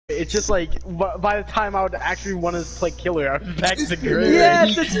It's just like by the time I would actually want to play killer, I was back to the grave.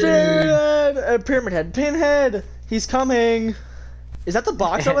 Yes, it's Pyramid Head. Pyramid Head. Pinhead. He's coming. Is that the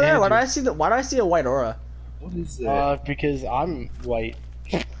box over there? Why do I see the? Why do I see a white aura? What is that? Because I'm white.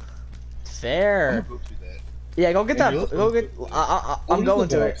 Fair. Go through that. Yeah, go get that. Go get. I'm going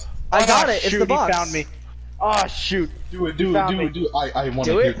to it. I got it. It's the box. He found me. Oh shoot! Do it. I want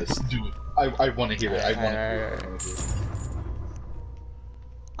to hear this. Do it. I want to hear it. I want to hear it.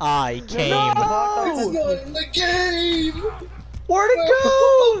 I came. No! It's not in the game! Where'd it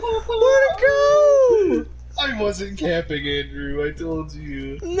go? Where'd it go? I wasn't camping, Andrew. I told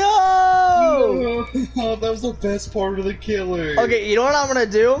you. No! No! That was the best part of the killer. Okay, you know what I'm gonna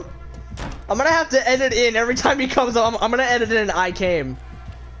do? I'm gonna have to edit in every time he comes up. I'm gonna edit in I came.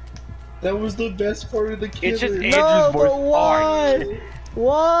 That was the best part of the killer. It's just Andrew's No, voice. but why?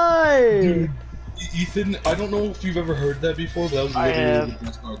 Why? Dude, Ethan, I don't know if you've ever heard that before, but that was literally the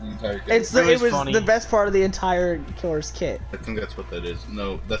best part of the entire game. It was the best part of the entire killer's kit. I think that's what that is.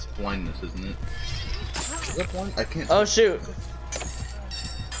 No, that's blindness, isn't it? Is that blind? I can't. Oh shoot!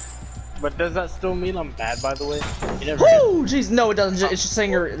 But does that still mean I'm bad? By the way, you never. Woo! Jeez, no, it doesn't. It's just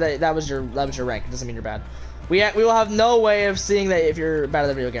saying that was your rank. It doesn't mean you're bad. We will have no way of seeing that if you're bad at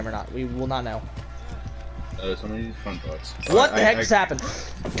the video game or not. We will not know. Somebody needs fun thoughts. What the heck just happened?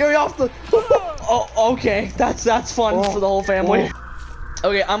 Get me off the. Oh, okay. That's fun for the whole family.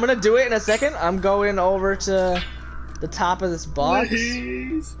 Okay, I'm gonna do it in a second. I'm going over to the top of this box.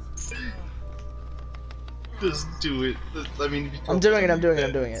 Please. Just do it. I mean, I'm doing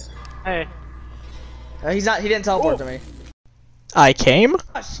it. Hey. He didn't teleport to me. I came?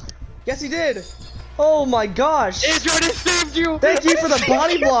 Yes, he did. Oh my gosh. Andrew, I just saved you. Thank you for the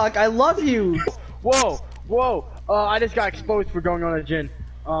body block. I love you. Whoa. I just got exposed for going on a gin.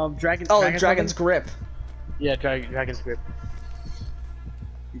 Dragon's grip. Yeah, Dragon's grip.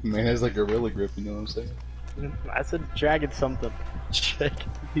 Man has like gorilla grip, you know what I'm saying? I said dragon something.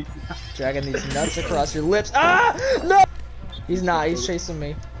 Dragging these nuts across your lips. Ah! No! He's not. He's chasing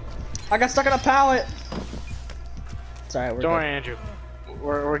me. I got stuck in a pallet. Sorry, we're Don't worry, Andrew.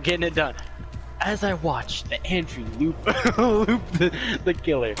 We're getting it done. As I watch the Andrew loop the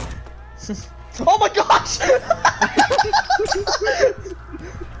killer. Oh my gosh!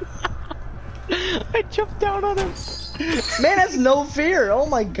 I jumped down on him. Man has no fear. Oh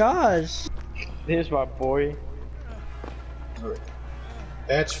my gosh. Here's my boy. Alright.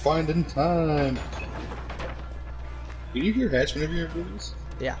 Hatch finding time. Can you hear Hatch whenever you're doing this?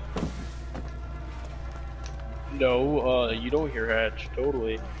 Yeah. No, you don't hear Hatch.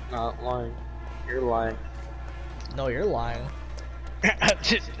 Totally. Not lying. You're lying. No, you're lying.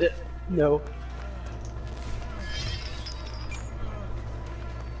 No.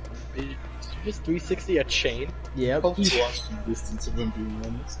 Just 360 a chain? Yep. Probably lost some distance if I'm being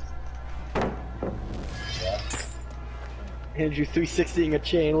honest. Yeah. Andrew 360ing a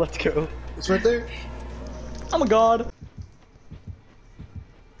chain, let's go. It's right there. I'm a god.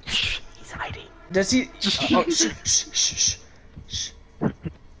 He's hiding. Does he? Oh, shh.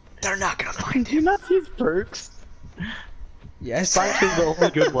 They're not gonna find Do you him. not see his perks? Yes. Spike is the only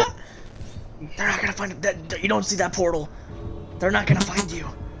good one. They're not gonna find him. You don't see that portal. They're not gonna find you.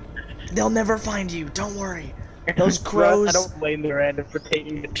 They'll never find you. Don't worry. Those crows. I don't blame the random for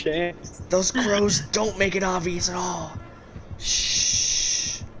taking a chance. Those crows don't make it obvious at all.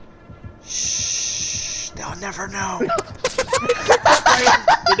 Shh. They'll never know.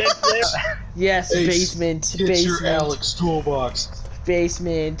 Yes, Ace, basement. Get Basement. your Alex toolbox.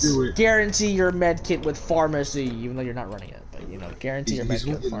 Basement. Do it. Guarantee your med kit with pharmacy, even though you're not running it. But you know, guarantee your med He's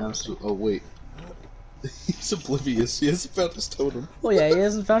kit with looking now, pharmacy. so, oh wait. He's oblivious. He hasn't found his totem. Oh yeah, he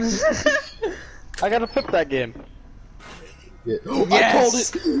hasn't found his. I gotta flip that game. Yeah. Oh,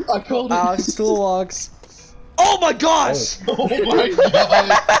 Yes! I called it. Alex toolbox. Oh my gosh! Oh my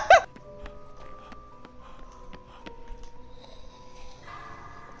god.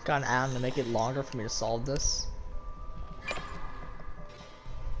 Got an add-on to make it longer for me to solve this.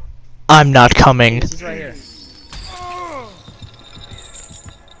 I'm not coming. He's right here.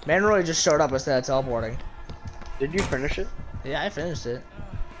 Manroy just showed up instead of teleporting. Did you finish it? Yeah, I finished it.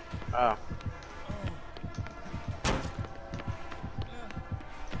 Oh.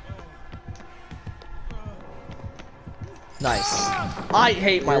 Nice. I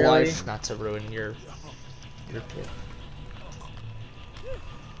hate my Really? life. Not to ruin your kid.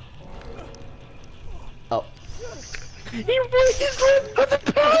 Oh. He really slammed down the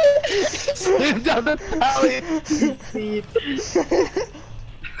pallet! Slammed down the pallet!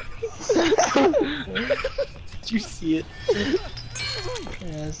 Did you see it?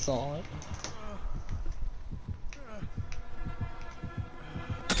 Yeah, I saw it.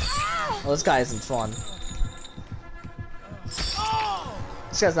 Oh, this guy isn't fun.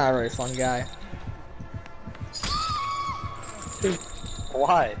 This guy's not a very fun guy.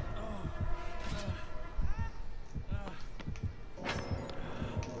 Why?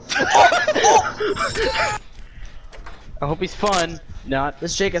 I hope he's fun. Not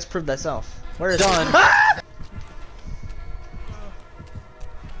This Jake has proved thyself. Where is done. he?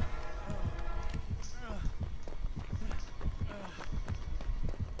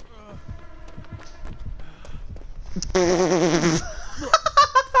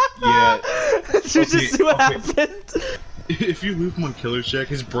 Yeah. Did you just see what happened? If you loop him on Killer's Check,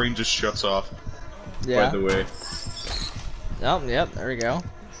 his brain just shuts off. Yeah. By the way. Oh, yep, there we go.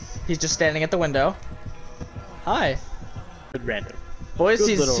 He's just standing at the window. Hi. Good random. Boys, Good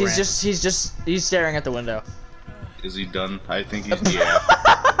he's little he's staring at the window. Is he done? I think he's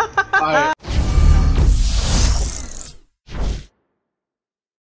yeah.